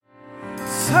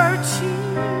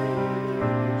searching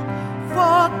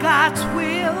for God's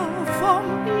will for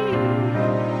me.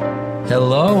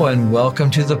 Hello and welcome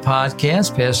to the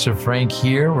podcast. Pastor Frank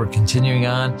here. We're continuing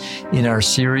on in our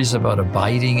series about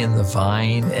abiding in the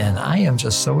vine, and I am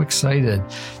just so excited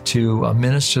to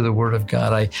minister the Word of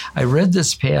God. I read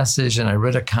this passage and I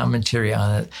read a commentary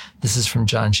on it. This is from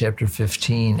John chapter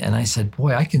 15, and I said,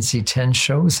 boy, I can see 10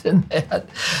 shows in that.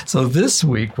 So this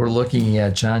week we're looking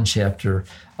at John chapter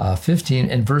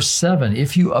 15 and verse 7.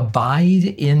 If you abide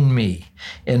in me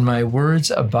and my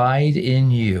words abide in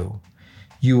you,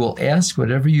 you will ask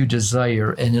whatever you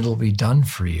desire, and it'll be done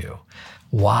for you.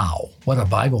 Wow, what a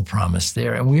Bible promise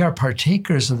there. And we are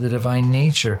partakers of the divine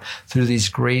nature through these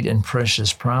great and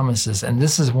precious promises. And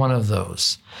this is one of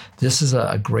those. This is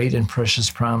a great and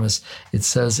precious promise. It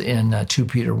says in 2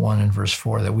 Peter 1 and verse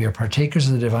 4 that we are partakers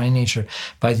of the divine nature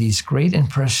by these great and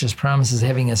precious promises,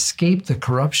 having escaped the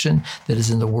corruption that is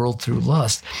in the world through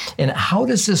lust. And how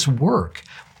does this work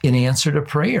in answer to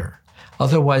prayer?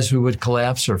 Otherwise, we would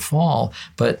collapse or fall.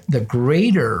 But the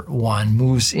greater one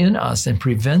moves in us and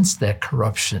prevents that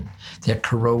corruption, that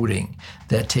corroding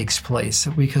that takes place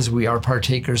because we are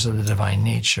partakers of the divine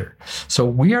nature. So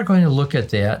we are going to look at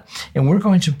that and we're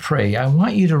going to pray. I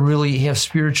want you to really have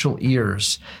spiritual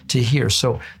ears to hear.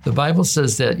 So the Bible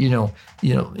says that,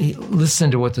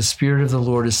 listen to what the Spirit of the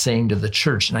Lord is saying to the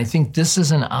church. And I think this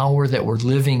is an hour that we're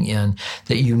living in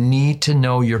that you need to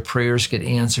know your prayers get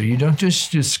answered. You don't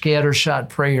just do scattershot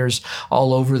prayers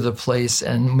all over the place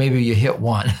and maybe you hit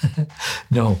one.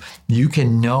 No, you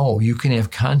can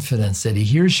have confidence that He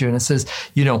hears you. And it says,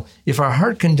 if our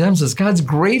heart condemns us, God's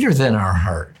greater than our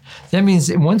heart. That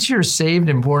means once you're saved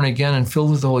and born again and filled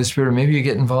with the Holy Spirit, maybe you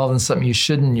get involved in something you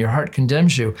shouldn't, and your heart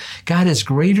condemns you. God is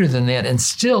greater than that and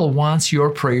still wants your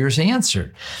prayers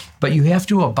answered. But you have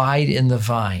to abide in the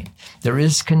vine. There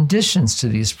is conditions to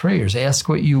these prayers. Ask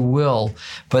what you will,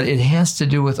 but it has to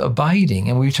do with abiding.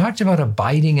 And we talked about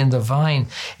abiding in the vine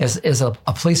as a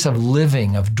place of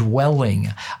living, of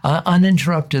dwelling,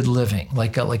 uninterrupted living,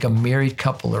 like a married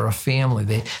couple or a family.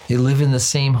 They live in the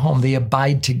same home. They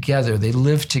abide together. They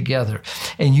live together.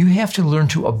 And you have to learn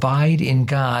to abide in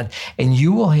God, and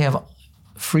you will have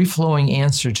free-flowing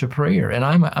answer to prayer. And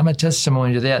I'm a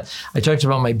testimony to that. I talked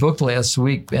about my book last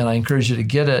week, and I encourage you to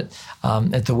get it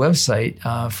at the website,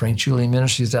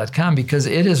 frankjulianministries.com, because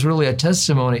it is really a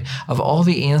testimony of all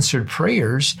the answered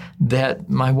prayers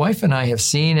that my wife and I have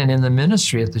seen and in the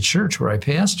ministry at the church where I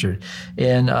pastored.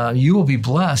 And you will be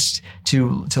blessed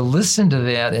to listen to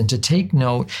that and to take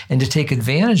note and to take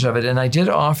advantage of it. And I did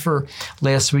offer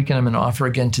last week, and I'm going to offer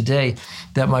again today,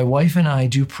 that my wife and I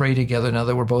do pray together now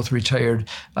that we're both retired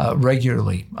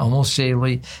regularly, almost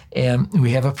daily. And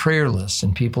we have a prayer list,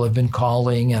 and people have been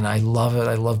calling, and I love it.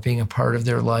 I love being a part of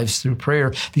their lives through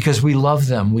prayer because we love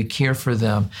them, we care for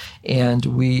them, and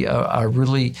we are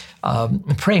really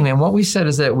praying. And what we said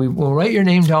is that we will write your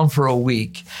name down for a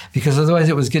week because otherwise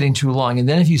it was getting too long. And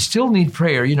then if you still need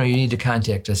prayer, you need to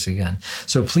contact us again.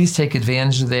 So please take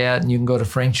advantage of that, and you can go to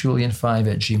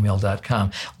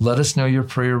frankjulian5@gmail.com. Let us know your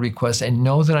prayer requests and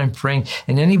know that I'm praying.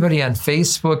 And anybody on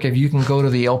Facebook, if you can go to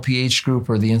the LPH group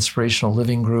or the Inspirational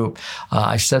Living group,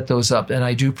 I set those up, and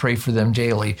I do pray for them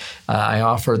daily. I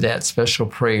offer that special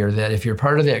prayer that if you're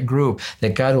part of that group,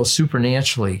 that God will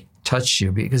supernaturally touch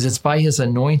you because it's by His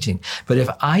anointing. But if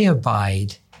I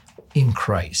abide in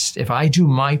Christ, if I do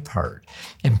my part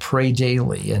and pray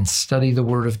daily and study the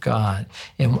Word of God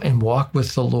and walk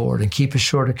with the Lord and keep a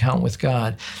short account with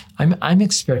God, I'm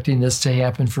expecting this to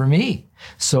happen for me.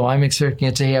 So I'm expecting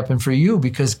it to happen for you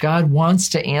because God wants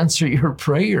to answer your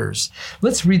prayers.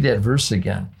 Let's read that verse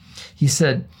again. He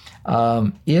said,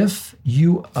 if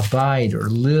you abide or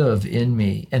live in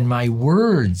me and my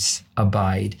words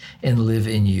abide and live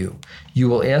in you, you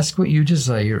will ask what you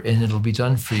desire and it'll be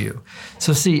done for you.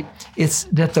 So see, it's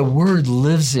that the word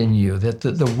lives in you, that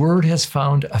the word has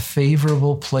found a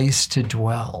favorable place to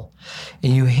dwell.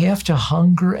 And you have to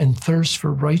hunger and thirst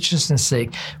for righteousness'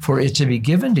 sake for it to be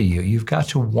given to you. You've got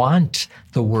to want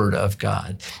the Word of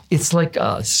God. It's like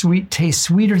a sweet taste,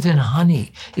 sweeter than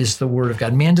honey is the Word of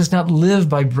God. Man does not live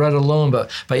by bread alone,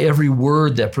 but by every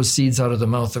word that proceeds out of the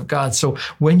mouth of God. So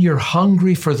when you're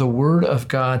hungry for the Word of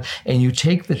God and you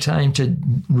take the time to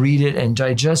read it and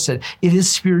digest it, it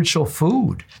is spiritual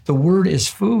food. The Word is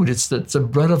food. It's the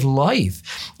bread of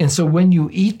life. And so when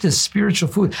you eat this spiritual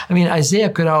food,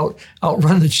 Isaiah could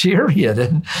outrun the chariot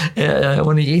and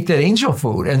when he ate that angel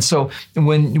food. And so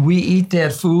when we eat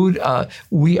that food,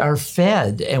 we are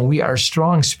fed and we are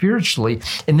strong spiritually.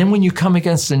 And then when you come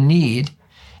against a need,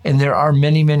 and there are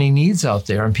many, many needs out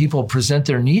there, and people present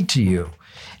their need to you,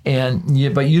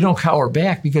 But you don't cower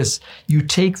back, because you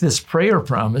take this prayer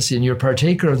promise and you're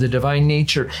partaker of the divine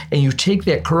nature, and you take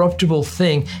that corruptible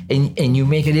thing and you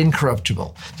make it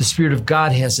incorruptible. The Spirit of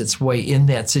God has its way in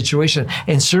that situation,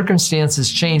 and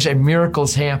circumstances change and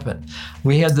miracles happen.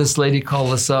 We had this lady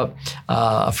call us up,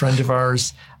 a friend of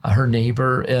ours, her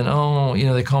neighbor, and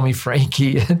they call me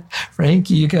Frankie. And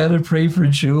Frankie, you got to pray for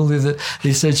Julie.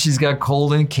 They said she's got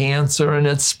colon cancer and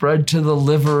it's spread to the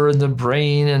liver and the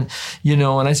brain, and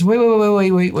I said, wait.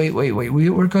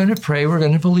 We're going to pray. We're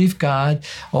going to believe God.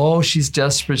 Oh, she's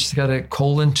desperate. She's got a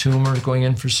colon tumor going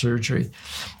in for surgery.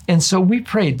 And so we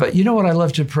prayed. But you know what I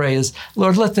love to pray is,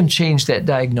 Lord, let them change that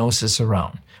diagnosis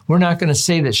around. We're not going to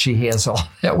say that she has all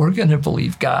that. We're going to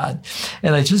believe God.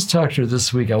 And I just talked to her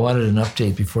this week. I wanted an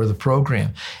update before the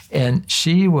program. And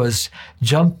she was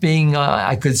jumping.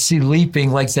 I could see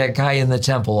leaping like that guy in the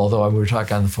temple, although we were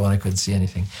talking on the phone, I couldn't see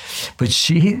anything. But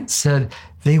she said,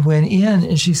 they went in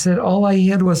and she said, all I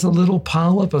had was a little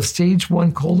polyp of stage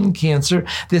 1 colon cancer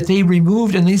that they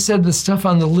removed. And they said the stuff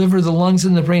on the liver, the lungs,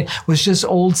 and the brain was just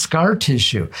old scar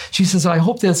tissue. She says, I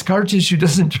hope that scar tissue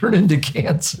doesn't turn into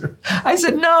cancer. I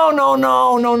said, no,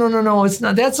 it's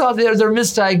not. That's all their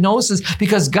misdiagnosis,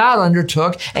 because God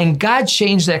undertook and God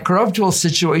changed that corruptible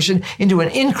situation into an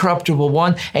incorruptible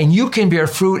one. And you can bear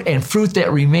fruit, and fruit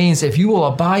that remains. If you will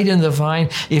abide in the vine,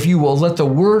 if you will let the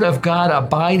word of God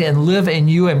abide and live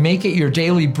in you and make it your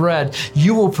daily bread,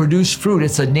 you will produce fruit.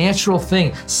 It's a natural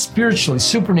thing, spiritually,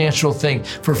 supernatural thing,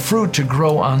 for fruit to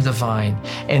grow on the vine.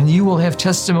 And you will have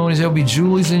testimonies. There'll be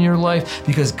Julies in your life,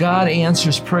 because God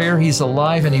answers prayer. He's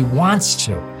alive, and He wants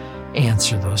to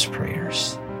answer those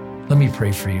prayers. Let me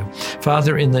pray for you.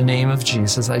 Father, in the name of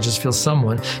Jesus, I just feel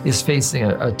someone is facing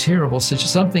a terrible situation.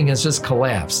 Something has just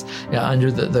collapsed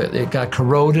it got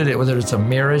corroded, whether it's a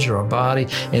marriage or a body.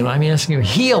 And I'm asking you,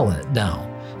 heal it now.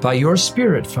 By your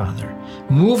Spirit, Father,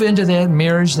 move into that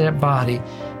marriage, that body,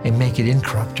 and make it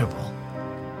incorruptible.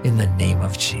 In the name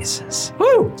of Jesus.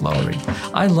 Woo, glory.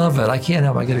 I love it. I can't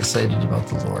help. I get excited about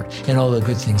the Lord and all the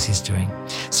good things He's doing.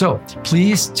 So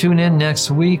please tune in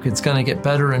next week. It's going to get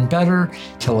better and better.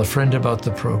 Tell a friend about the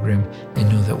program, and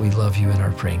know that we love you and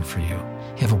are praying for you.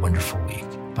 Have a wonderful week.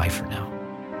 Bye for now.